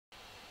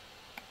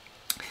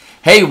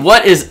Hey,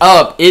 what is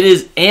up? It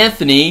is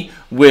Anthony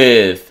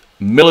with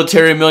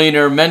Military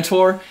Millionaire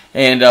Mentor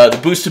and the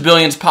Boost to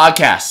Billions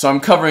podcast. So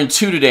I'm covering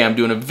two today. I'm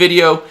doing a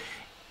video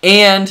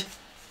and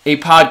a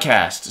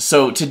podcast.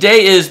 So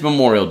today is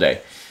Memorial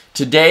Day.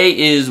 Today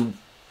is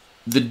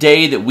the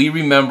day that we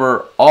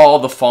remember all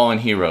the fallen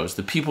heroes,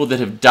 the people that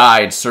have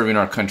died serving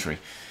our country.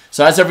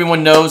 So as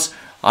everyone knows,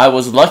 I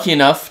was lucky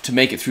enough to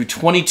make it through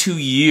 22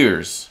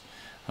 years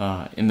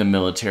in the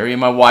military, and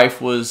my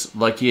wife was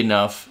lucky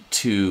enough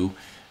to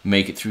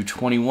make it through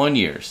 21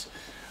 years.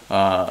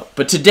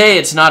 But today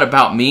it's not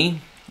about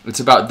me,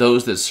 it's about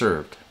those that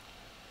served.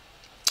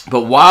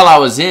 But while I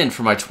was in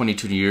for my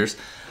 22 years,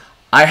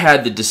 I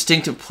had the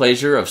distinctive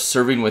pleasure of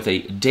serving with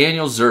a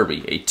Daniel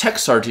Zerbe, a Tech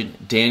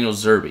Sergeant Daniel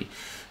Zerbe.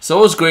 So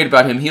what was great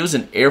about him, he was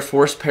an Air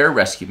Force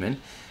Pararescueman.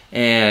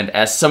 And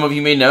as some of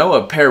you may know,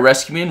 a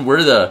Pararescueman,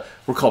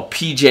 we're called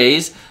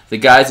PJs, the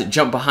guys that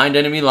jump behind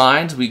enemy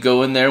lines. We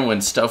go in there when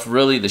stuff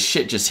really, the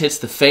shit just hits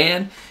the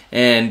fan,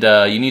 and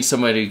you need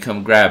somebody to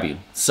come grab you.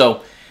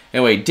 So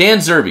anyway, Dan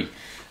Zerbe.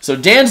 So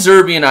Dan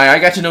Zerbe and I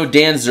got to know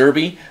Dan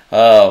Zerbe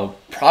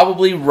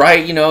probably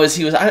right, as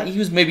he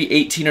was maybe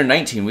 18 or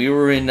 19. We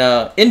were in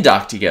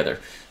INDOC together.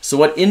 So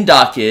what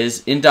INDOC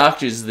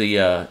is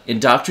the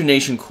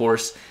indoctrination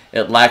course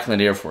at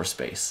Lackland Air Force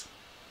Base.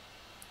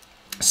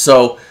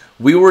 So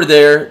we were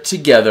there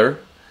together,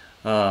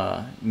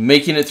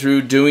 making it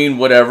through, doing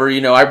whatever.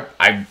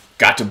 I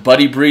got to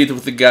buddy breathe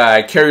with the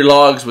guy, carry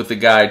logs with the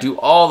guy, do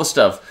all the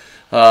stuff,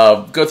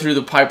 go through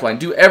the pipeline,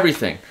 do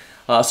everything.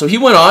 So he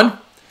went on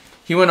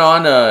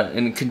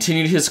and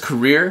continued his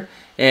career.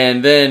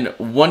 And then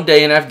one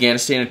day in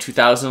Afghanistan in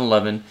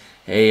 2011,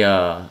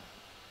 a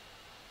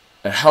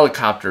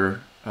helicopter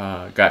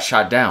got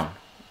shot down.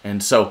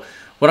 And so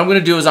what I'm going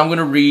to do is I'm going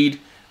to read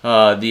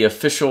the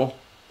official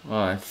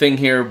thing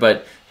here,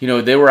 but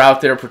they were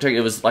out there protecting.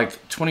 It was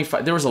like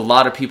 25. There was a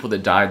lot of people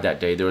that died that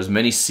day. There was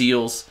many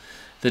SEALs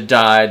that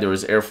died. There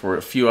was Air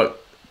Force, a few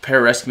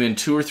pararescuemen,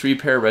 2 or 3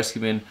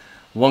 pararescuemen,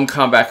 1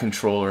 combat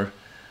controller.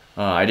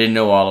 I didn't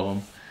know all of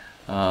them,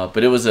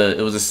 but it was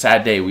a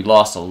sad day. We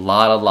lost a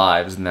lot of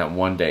lives in that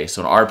one day.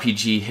 So an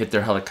RPG hit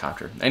their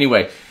helicopter.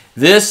 Anyway,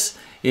 this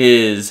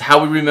is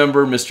how we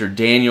remember Mr.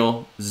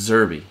 Daniel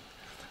Zerbe.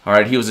 All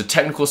right, he was a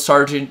technical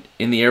sergeant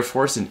in the Air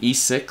Force in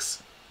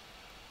E6.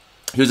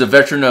 He was a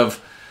veteran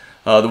of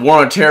the War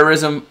on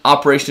Terrorism,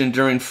 Operation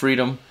Enduring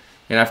Freedom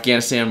in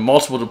Afghanistan,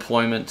 multiple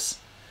deployments,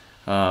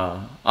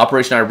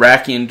 Operation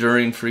Iraqi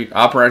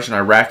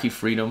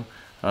Freedom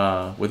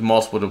with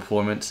multiple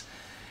deployments.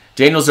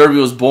 Daniel Zerbe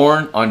was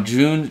born on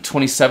June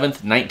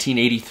 27th,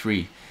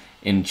 1983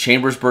 in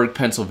Chambersburg,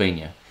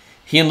 Pennsylvania.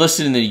 He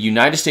enlisted in the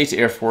United States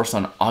Air Force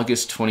on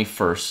August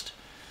 21st,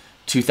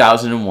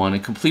 2001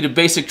 and completed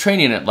basic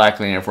training at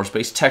Lackland Air Force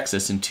Base,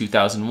 Texas in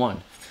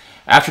 2001.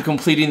 After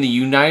completing the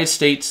United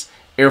States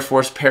Air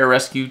Force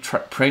Pararescue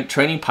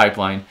training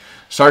pipeline,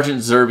 Sgt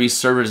Zerbe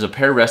served as a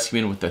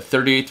pararescueman with the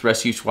 38th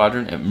Rescue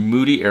Squadron at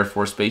Moody Air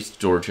Force Base,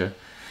 Georgia,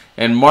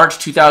 in March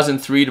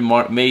 2003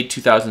 to May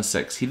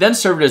 2006. He then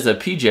served as a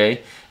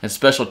PJ and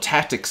Special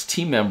Tactics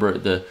team member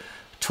at the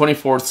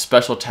 24th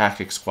Special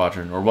Tactics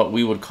Squadron, or what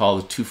we would call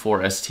the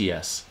 24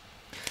 STS,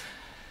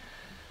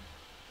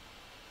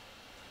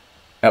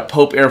 at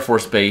Pope Air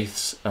Force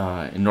Base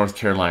in North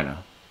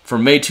Carolina,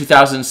 from May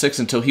 2006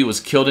 until he was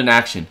killed in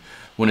action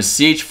when a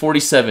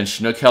CH-47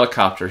 Chinook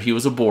helicopter he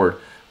was aboard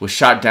was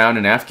shot down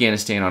in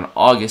Afghanistan on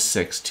August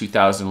 6,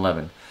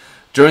 2011.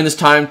 During this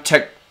time,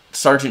 Tech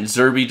Sergeant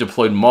Zerbe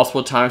deployed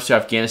multiple times to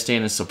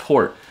Afghanistan in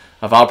support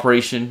of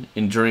Operation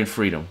Enduring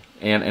Freedom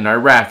and in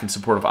Iraq in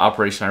support of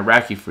Operation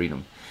Iraqi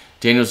Freedom.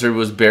 Daniel Zerbe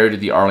was buried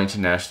at the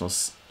Arlington National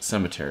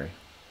Cemetery.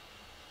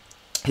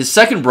 His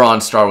second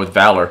Bronze Star with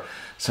Valor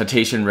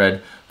citation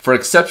read, "For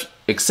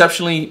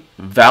exceptionally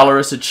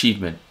valorous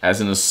achievement as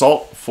an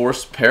assault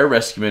force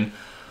pararescueman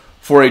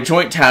for a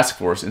joint task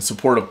force in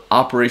support of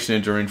Operation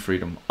Enduring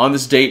Freedom. On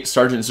this date,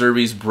 Sgt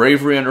Zerbe's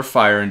bravery under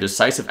fire and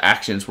decisive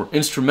actions were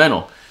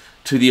instrumental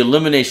to the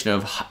elimination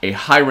of a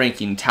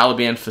high-ranking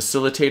Taliban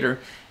facilitator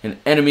and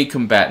enemy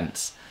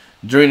combatants.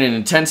 During an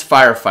intense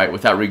firefight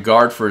without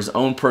regard for his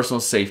own personal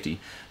safety,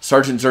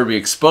 Sgt Zerbe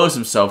exposed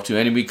himself to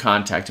enemy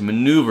contact and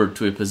maneuvered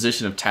to a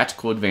position of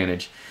tactical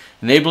advantage,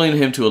 enabling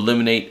him to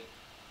eliminate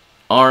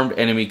armed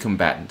enemy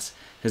combatants.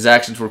 His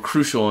actions were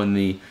crucial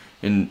in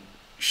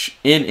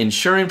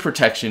ensuring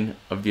protection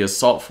of the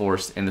assault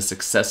force and the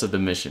success of the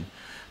mission.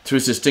 Through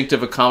his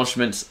distinctive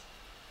accomplishments,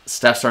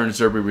 Staff Sergeant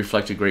Zerbe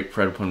reflected great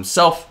credit upon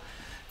himself,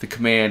 the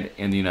command,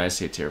 and the United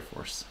States Air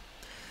Force."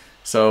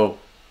 So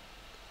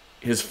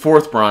his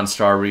 4th Bronze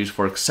Star reads,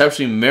 "For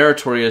exceptionally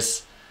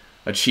meritorious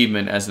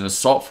achievement as an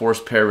assault force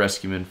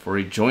pararescueman for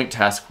a joint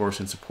task force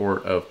in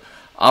support of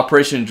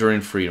Operation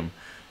Enduring Freedom.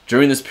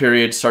 During this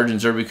period, Sgt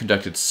Zerbe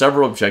conducted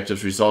several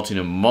objectives resulting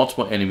in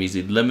multiple enemies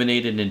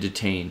eliminated and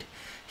detained.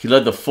 He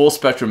led the full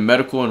spectrum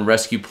medical and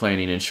rescue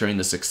planning, ensuring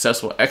the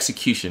successful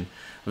execution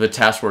of the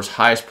task force's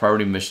highest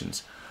priority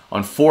missions.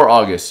 On 4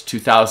 August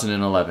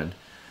 2011,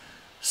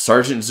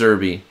 Sgt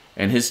Zerbe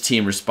and his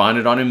team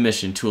responded on a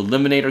mission to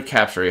eliminate or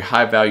capture a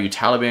high-value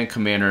Taliban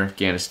commander in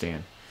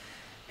Afghanistan.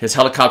 His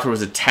helicopter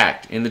was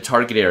attacked in the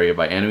target area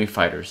by enemy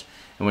fighters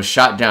and was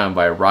shot down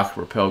by a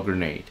rocket-propelled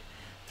grenade.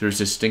 Through his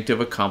distinctive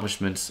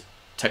accomplishments,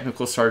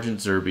 Technical Sgt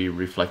Zerbe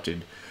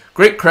reflected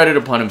great credit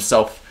upon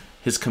himself,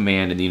 his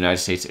command in the United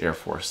States Air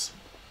Force.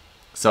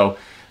 So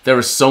there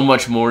was so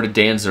much more to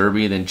Dan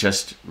Zerbe than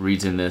just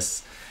reading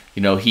this.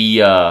 You know,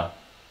 he was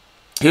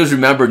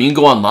remembered. You can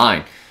go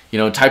online, you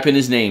know, type in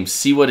his name,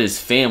 see what his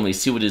family,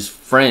 see what his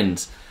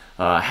friends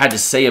had to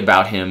say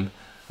about him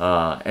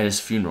at his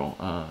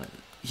funeral.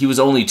 He was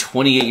only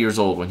 28 years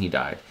old when he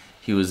died.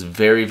 He was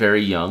very,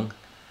 very young.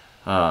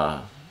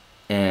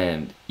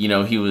 And, you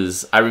know,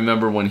 I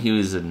remember when he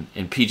was in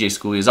PJ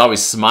school, he was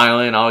always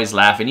smiling, always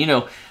laughing. You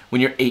know, when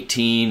you're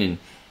 18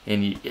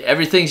 and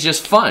everything's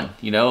just fun,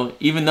 you know,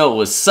 even though it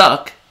was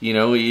suck, you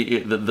know,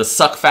 the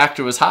suck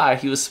factor was high,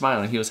 he was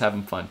smiling, he was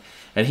having fun,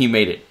 and he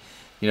made it.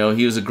 You know,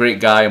 he was a great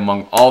guy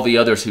among all the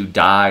others who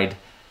died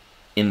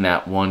in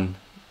that one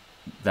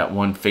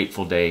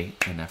fateful day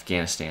in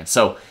Afghanistan.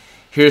 So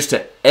here's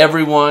to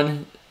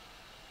everyone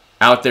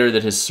out there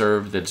that has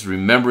served, that's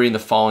remembering the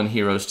fallen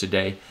heroes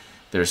today.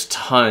 There's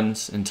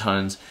tons and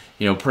tons.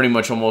 You know, pretty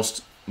much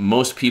almost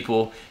most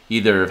people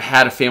either have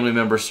had a family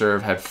member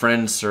serve, had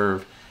friends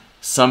serve.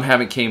 Some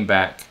haven't came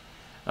back.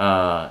 In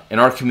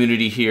our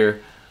community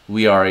here,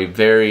 we are a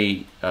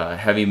very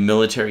heavy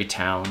military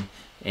town,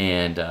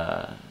 and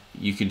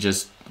you can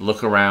just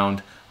look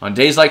around. On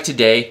days like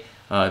today,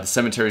 the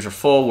cemeteries are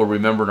full. We're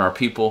remembering our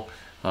people.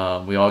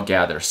 We all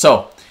gather.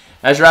 So,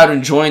 as you're out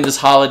enjoying this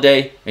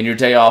holiday and your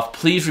day off,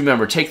 please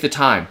remember, take the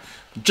time.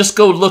 Just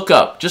go look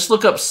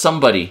up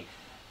somebody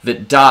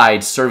that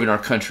died serving our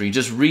country.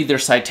 Just read their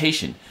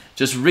citation.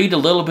 Just read a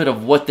little bit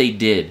of what they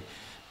did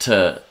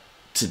to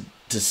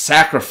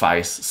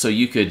sacrifice so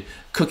you could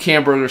cook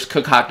hamburgers,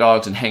 cook hot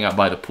dogs, and hang out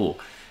by the pool.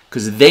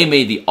 Because they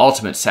made the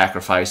ultimate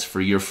sacrifice for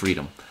your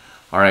freedom.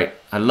 All right,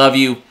 I love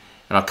you,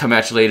 and I'll come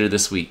at you later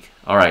this week.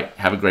 All right,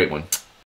 have a great one.